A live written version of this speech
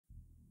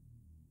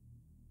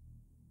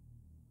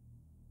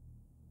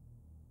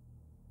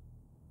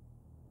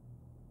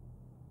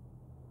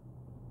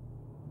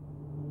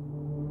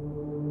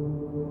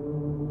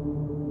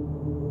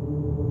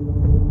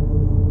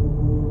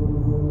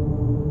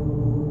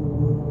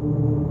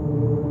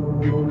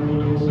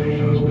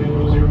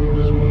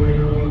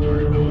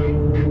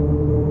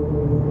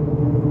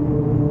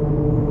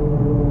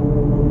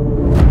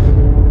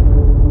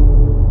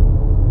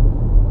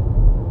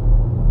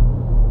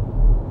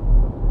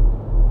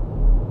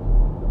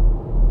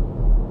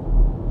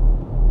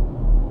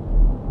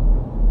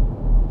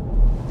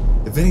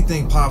If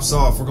anything pops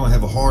off, we're gonna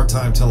have a hard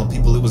time telling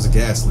people it was a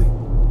gas leak.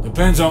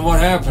 Depends on what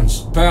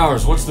happens.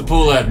 Powers, what's the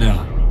pool at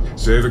now?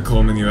 Save it,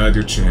 Coleman. You had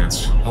your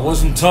chance. I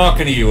wasn't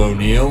talking to you,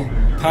 O'Neill.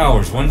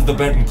 Powers, when's the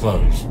betting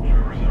close?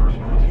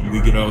 When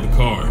we get out of the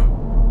car.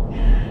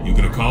 You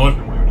gonna call it?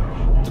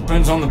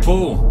 Depends on the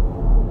pool.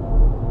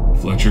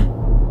 Fletcher?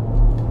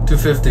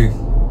 250.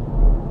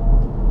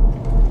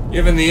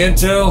 Given the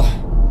intel,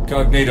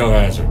 Cognito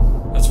has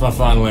her. That's my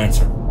final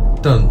answer.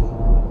 Done.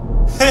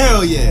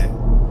 Hell yeah!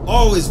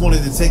 Always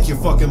wanted to take your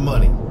fucking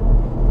money.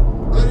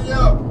 Ready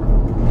up!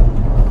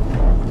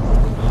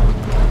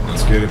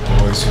 Let's get it,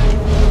 boys.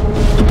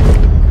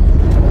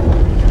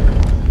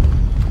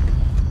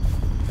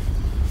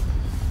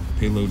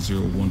 Payload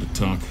 01 to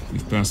TOC.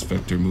 We've passed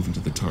Vector, moving to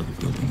the target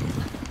building,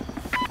 over.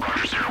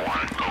 Roger,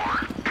 01,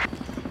 over.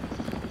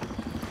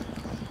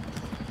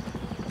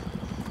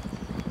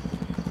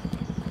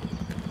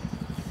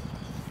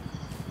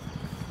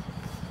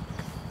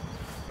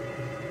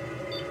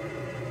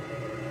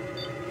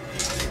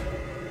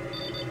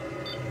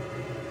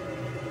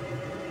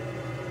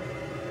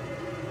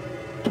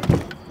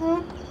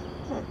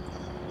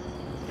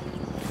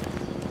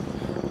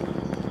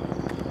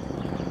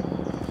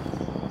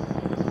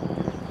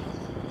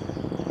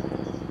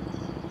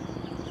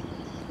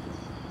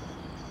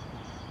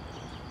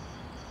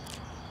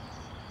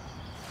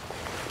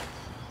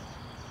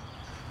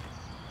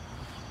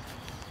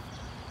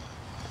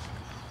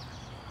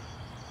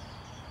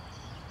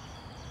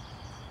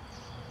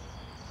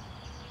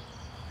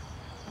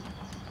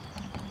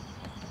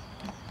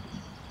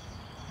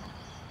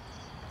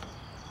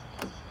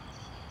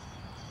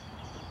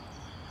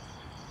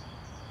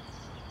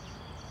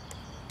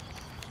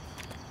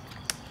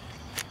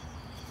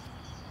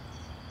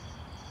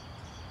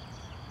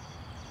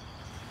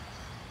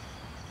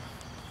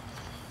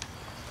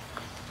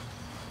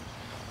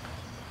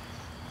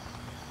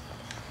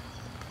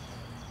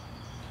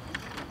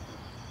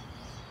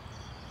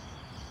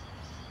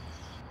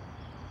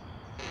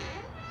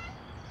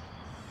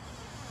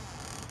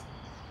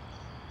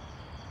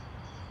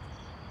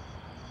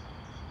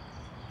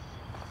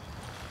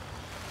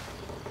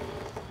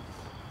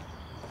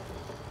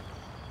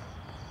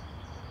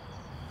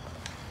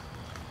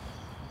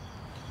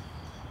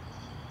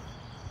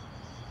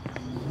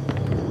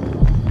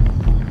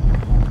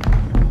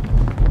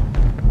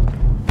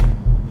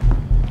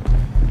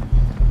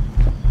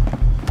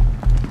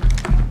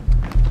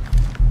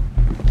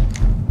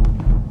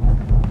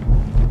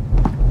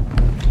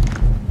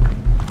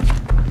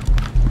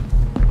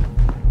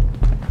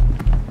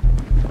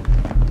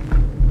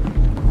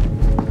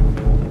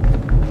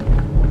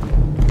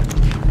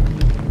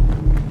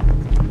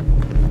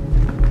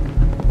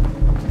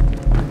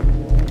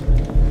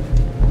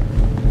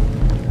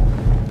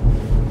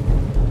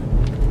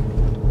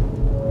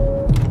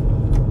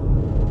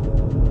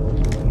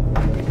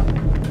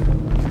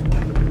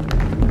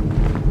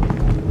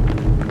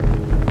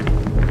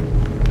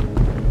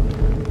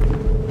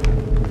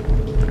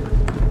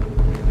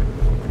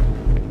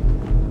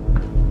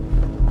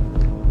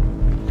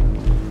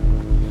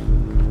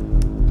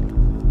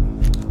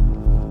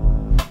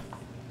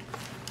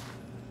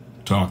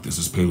 TOC, this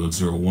is Payload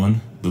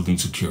 01. Building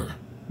secure.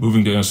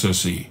 Moving to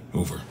SSE.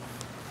 Over.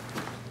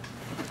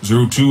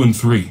 02 and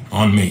 3,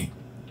 on me.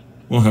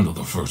 We'll handle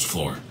the first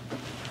floor.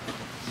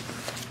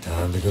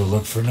 Time to go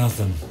look for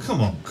nothing.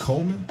 Come on,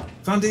 Coleman.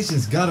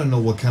 Foundation's gotta know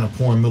what kind of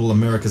porn Middle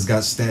America's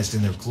got stashed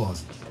in their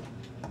closet.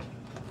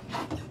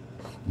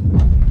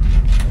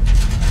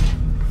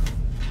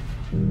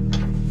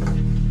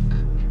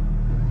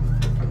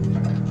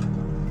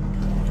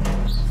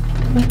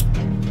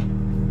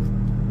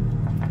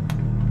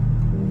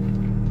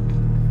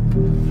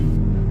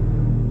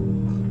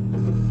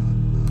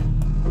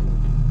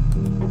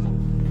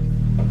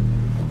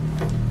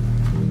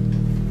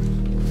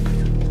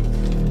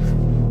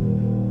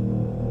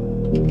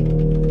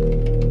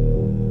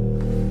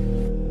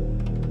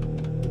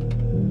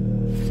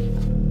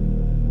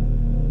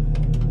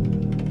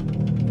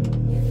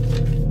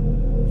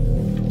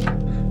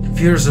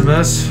 Computer's a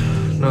mess.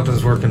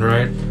 Nothing's working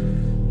right.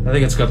 I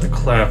think it's got the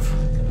clap.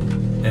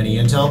 Any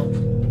intel?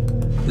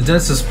 The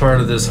densest part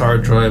of this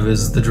hard drive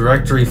is the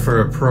directory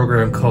for a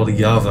program called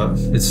Java.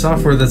 It's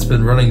software that's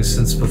been running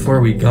since before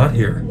we got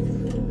here.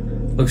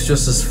 Looks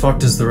just as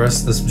fucked as the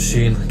rest of this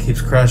machine. Keeps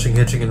crashing,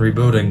 hitching, and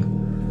rebooting.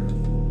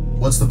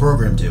 What's the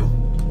program do?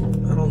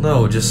 I don't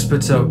know, it just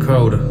spits out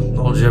code.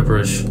 All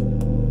gibberish.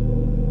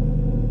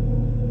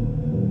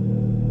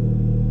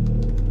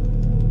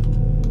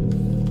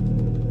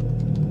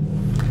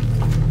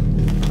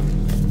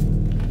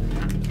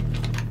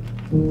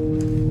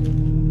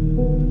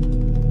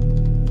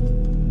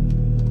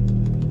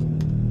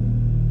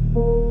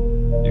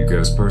 You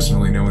guys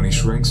personally know any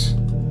shrinks?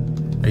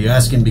 Are you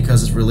asking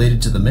because it's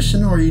related to the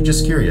mission, or are you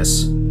just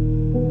curious?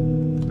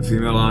 The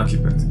female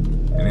occupant.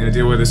 Any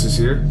idea why this is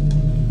here?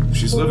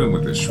 She's living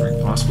with this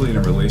shrink, possibly in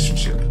a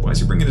relationship. Why is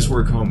he bringing his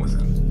work home with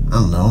him? I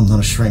don't know, I'm not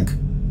a shrink.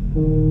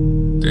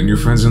 Didn't your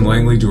friends in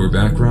Langley do her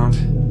background?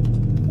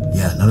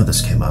 Yeah, none of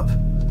this came up.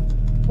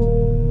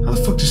 How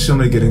the fuck does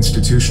somebody get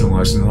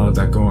institutionalized and not let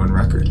that go on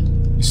record?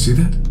 You see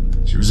that?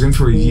 She was in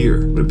for a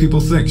year. What do people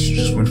think? She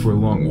just went for a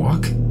long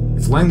walk?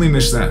 If Langley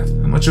missed that,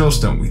 how much else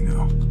don't we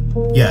know?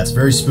 Yeah, it's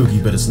very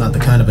spooky, but it's not the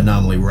kind of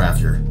anomaly we're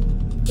after.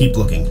 Keep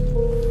looking.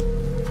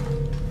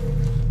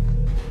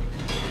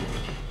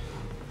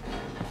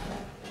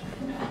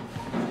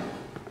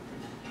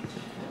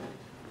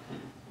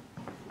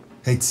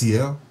 Hey,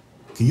 TL,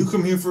 can you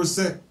come here for a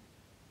sec?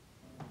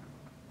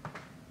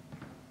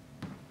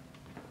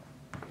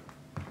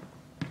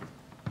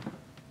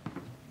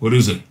 What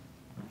is it?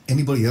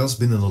 Anybody else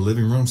been in the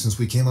living room since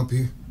we came up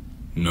here?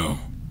 No.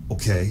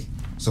 Okay,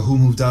 so who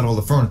moved out all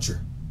the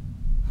furniture?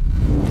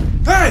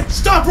 Hey,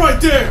 stop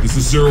right there! This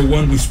is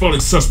 01. We've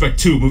spotted suspect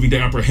 2 moving to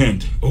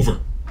apprehend.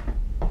 Over.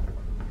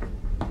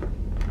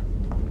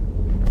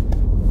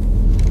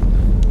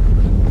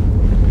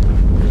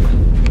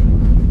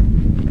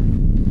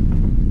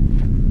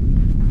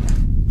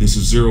 This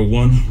is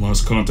 01.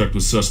 Lost contact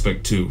with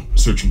suspect 2.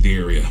 Searching the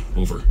area.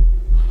 Over.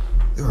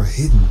 There are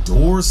hidden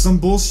doors, some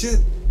bullshit?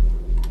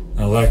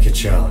 I like a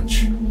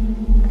challenge.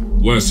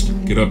 West,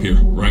 get up here,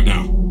 right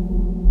now.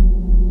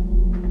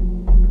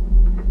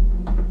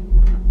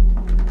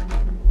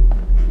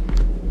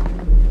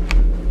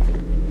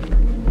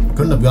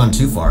 Couldn't have gone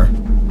too far.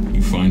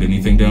 You find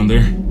anything down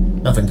there?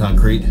 Nothing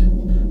concrete.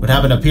 What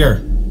happened up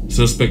here?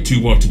 Suspect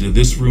 2 walked into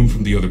this room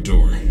from the other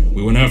door.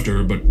 We went after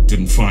her, but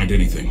didn't find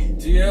anything.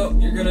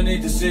 TL, you're gonna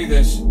need to see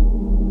this.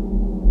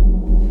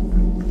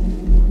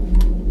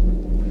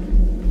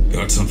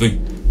 Got something?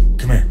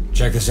 Come here,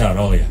 check this out,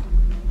 all of you.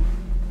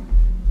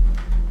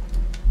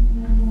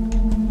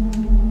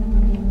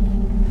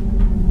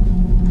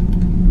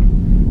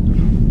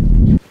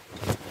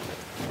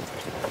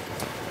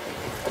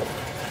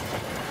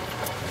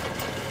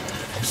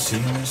 You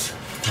seeing this?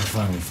 I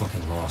finally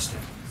fucking lost it.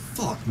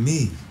 Fuck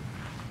me.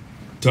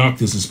 Doc,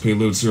 this is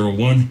Payload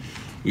 01.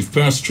 We've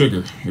passed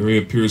Trigger.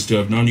 Area appears to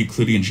have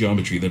non-Euclidean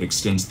geometry that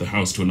extends the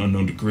house to an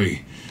unknown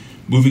degree.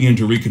 Moving in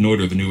to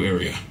reconnoiter the new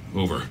area.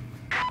 Over.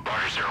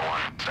 Roger,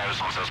 01. Status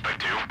on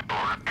suspect 2.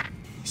 Over.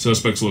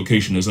 Suspect's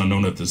location is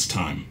unknown at this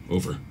time.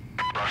 Over.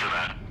 Roger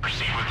that.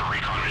 Proceed with the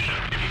recon mission.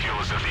 If you feel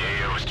as if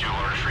the AO is too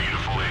large for you to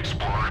fully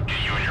explore,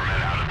 get you and your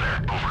men out of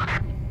there.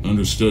 Over.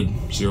 Understood.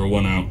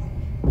 01 out.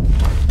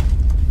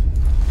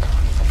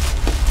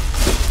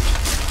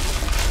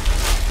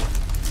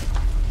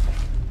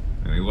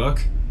 Any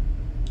luck?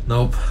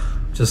 Nope.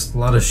 Just a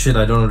lot of shit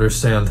I don't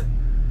understand.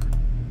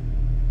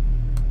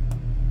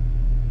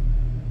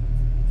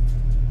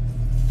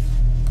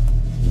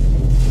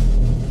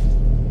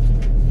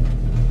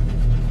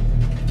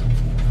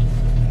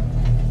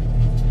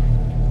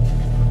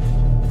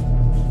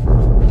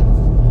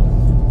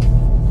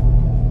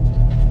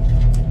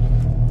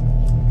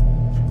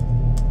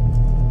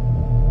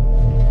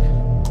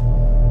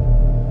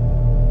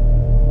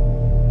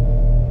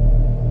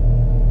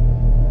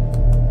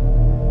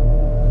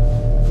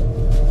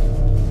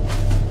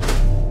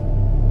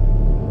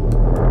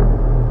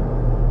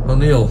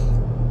 O'Neill,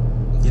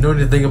 you know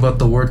anything about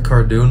the word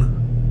Cardoon?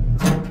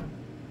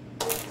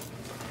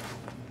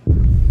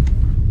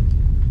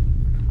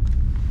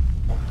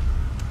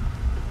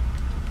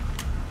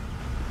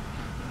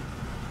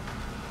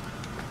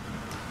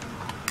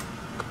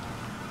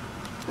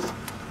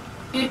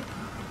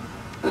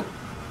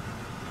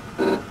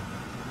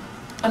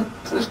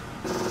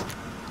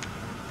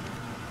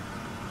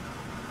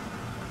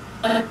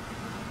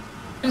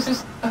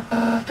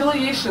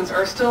 Affiliations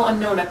are still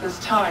unknown at this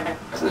time.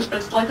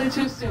 It's likely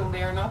to assume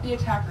they are not the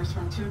attackers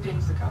from 2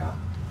 days ago.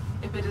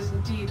 If it is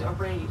indeed a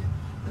raid,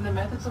 then the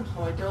methods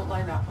employed don't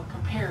line up when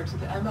compared to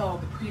the MO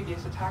of the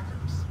previous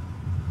attackers.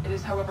 It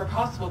is, however,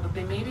 possible that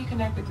they may be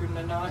connected through an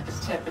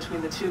anonymous tip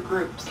between the 2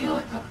 groups.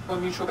 A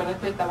mutual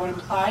benefit that would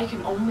imply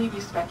can only be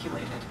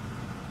speculated.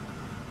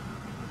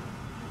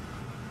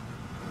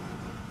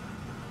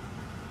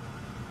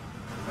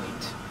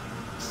 Wait,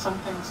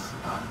 something's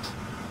not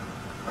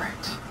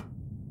right.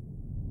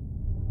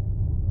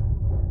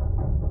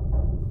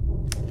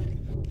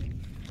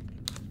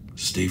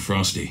 Stay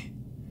frosty.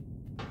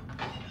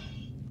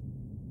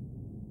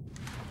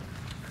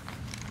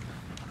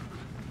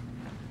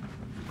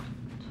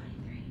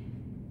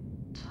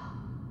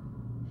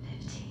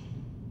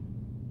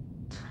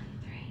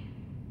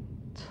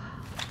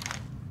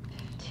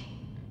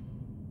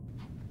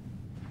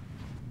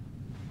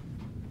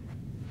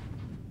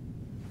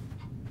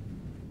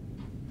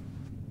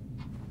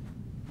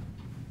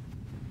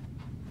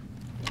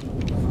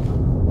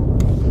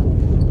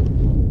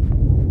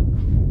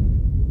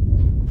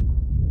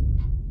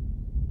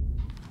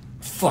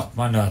 Fuck,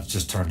 my nuts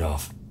just turned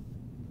off.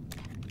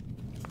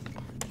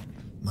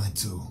 Mine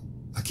too.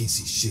 I can't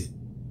see shit.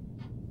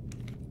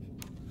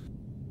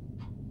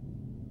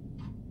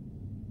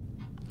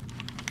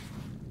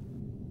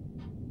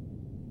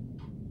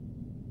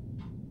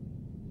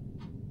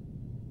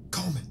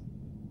 Coleman,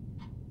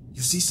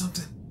 you see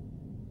something?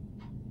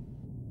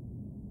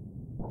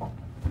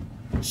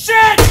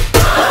 Shit!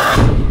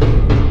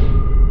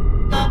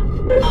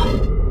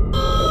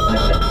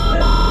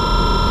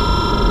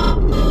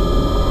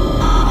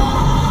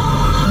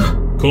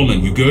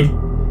 Coleman, you good?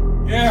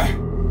 Yeah.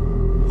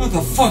 What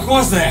the fuck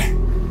was that?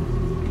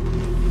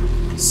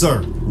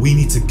 Sir, we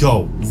need to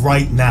go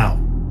right now.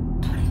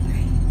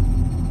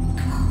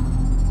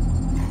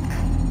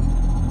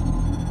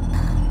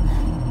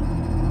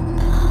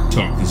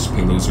 Talk, this is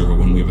Payload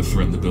 01. We have a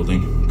threat in the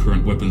building.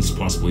 Current weapons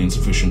possibly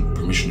insufficient.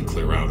 Permission to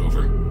clear out,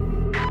 over.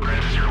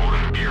 Red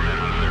 01, get your men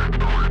out of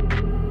there.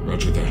 Over.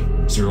 Roger that.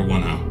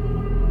 01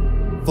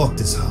 out. Fuck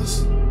this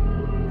house.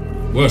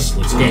 Wes,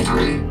 let's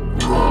go.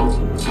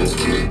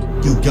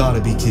 You gotta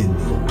be kidding me.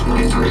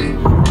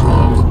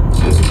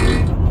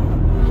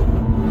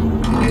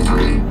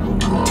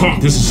 Talk,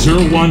 this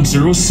is 01.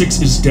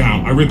 06 is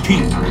down. I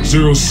repeat,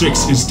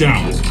 06 is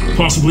down.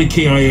 Possibly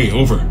KIA,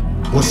 over.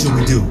 What should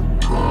we do?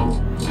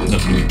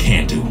 Nothing we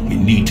can't do. We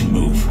need to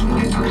move.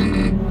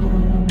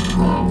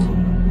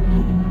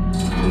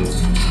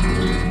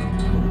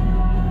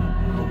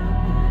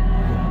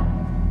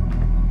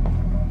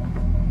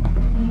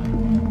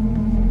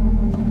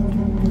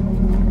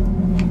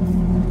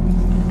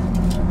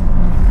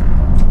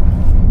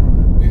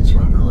 It's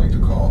rather late to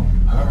call.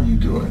 How are you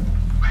doing?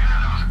 We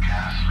heard there was a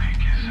gas leak.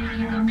 Is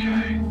everything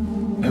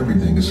okay?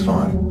 Everything is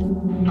fine.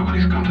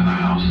 Nobody's come to the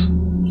house?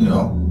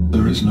 No,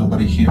 there is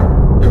nobody here.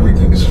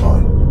 Everything is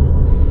fine.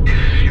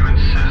 If you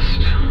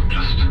insist,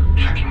 just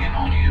checking in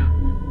on you.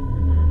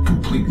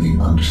 Completely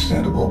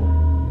understandable.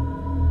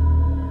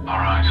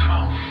 Alright,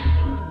 well,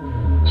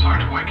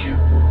 sorry to wake you.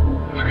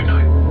 Have a good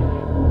night.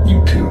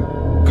 You too.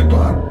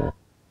 Goodbye.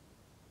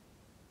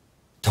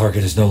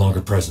 Target is no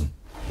longer present.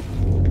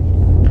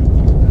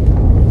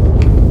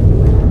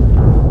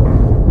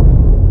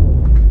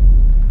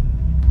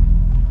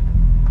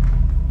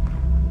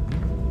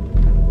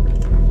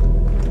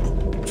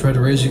 Tried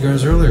to raise you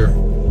guys earlier.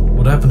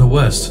 What happened to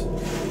West?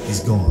 He's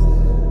gone.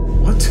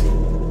 What?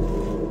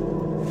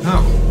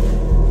 How?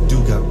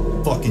 Dude got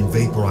fucking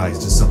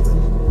vaporized or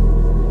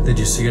something. Did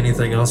you see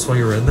anything else while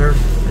you were in there?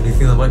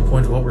 Anything that might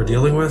point to what we're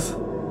dealing with?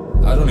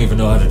 I don't even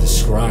know how to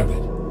describe it.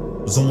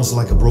 It was almost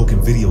like a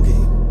broken video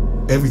game.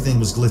 Everything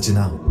was glitching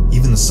out,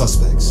 even the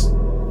suspects.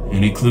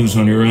 Any clues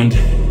on your end?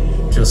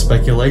 Just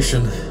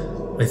speculation.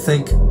 I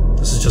think,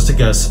 this is just a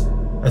guess,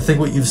 I think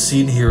what you've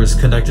seen here is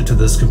connected to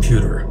this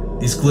computer.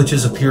 These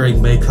glitches appearing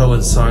may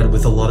coincide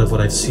with a lot of what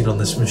I've seen on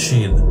this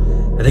machine.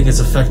 I think it's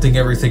affecting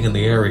everything in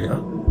the area.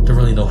 Don't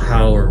really know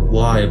how or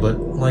why, but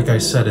like I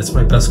said, it's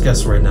my best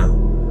guess right now.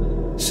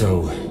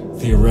 So,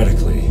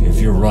 theoretically, if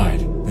you're right,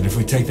 then if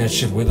we take that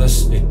shit with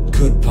us, it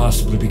could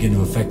possibly begin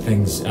to affect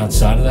things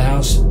outside of the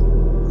house?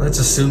 That's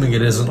assuming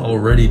it isn't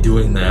already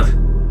doing that.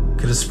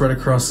 Could have spread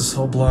across this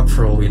whole block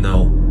for all we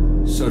know.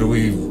 So do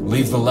we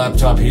leave the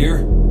laptop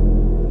here?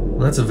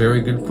 Well, that's a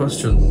very good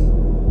question.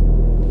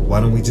 Why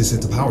don't we just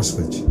hit the power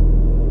switch?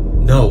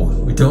 No,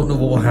 we don't know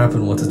what will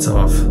happen once it's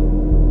off.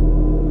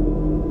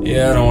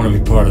 Yeah, I don't want to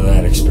be part of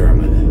that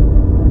experiment.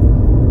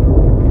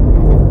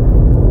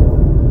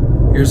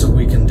 Here's what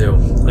we can do.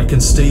 I can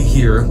stay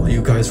here while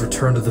you guys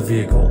return to the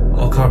vehicle.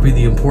 I'll copy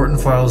the important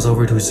files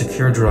over to a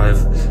secure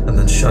drive and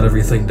then shut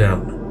everything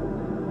down.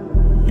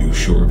 You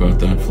sure about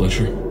that,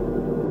 Fletcher?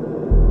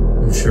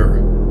 I'm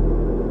sure.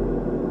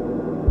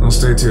 I'll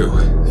stay too.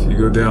 If you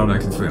go down, I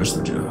can finish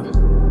the job.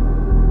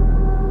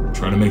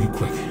 Try to make it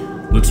quick.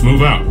 Let's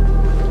move out.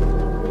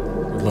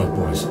 Good luck,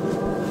 boys.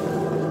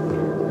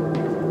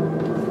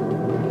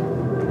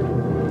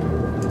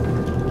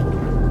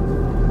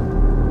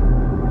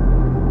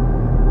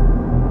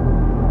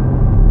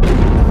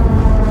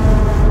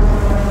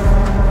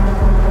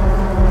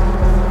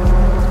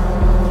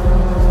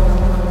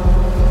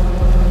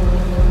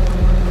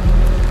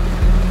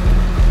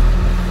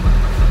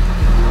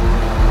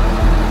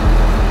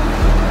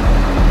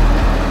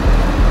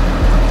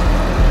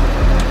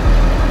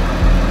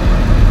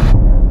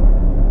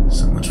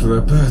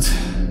 That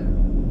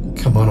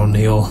bet. Come on,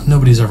 O'Neill.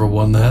 Nobody's ever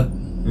won that.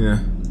 Yeah.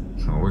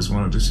 Always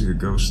wanted to see a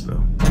ghost,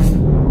 though.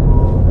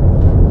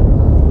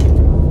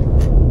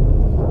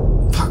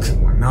 Fuck,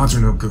 my nods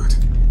are no good.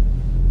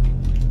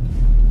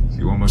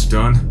 You almost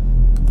done?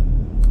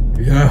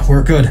 Yeah,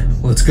 we're good.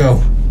 Let's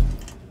go.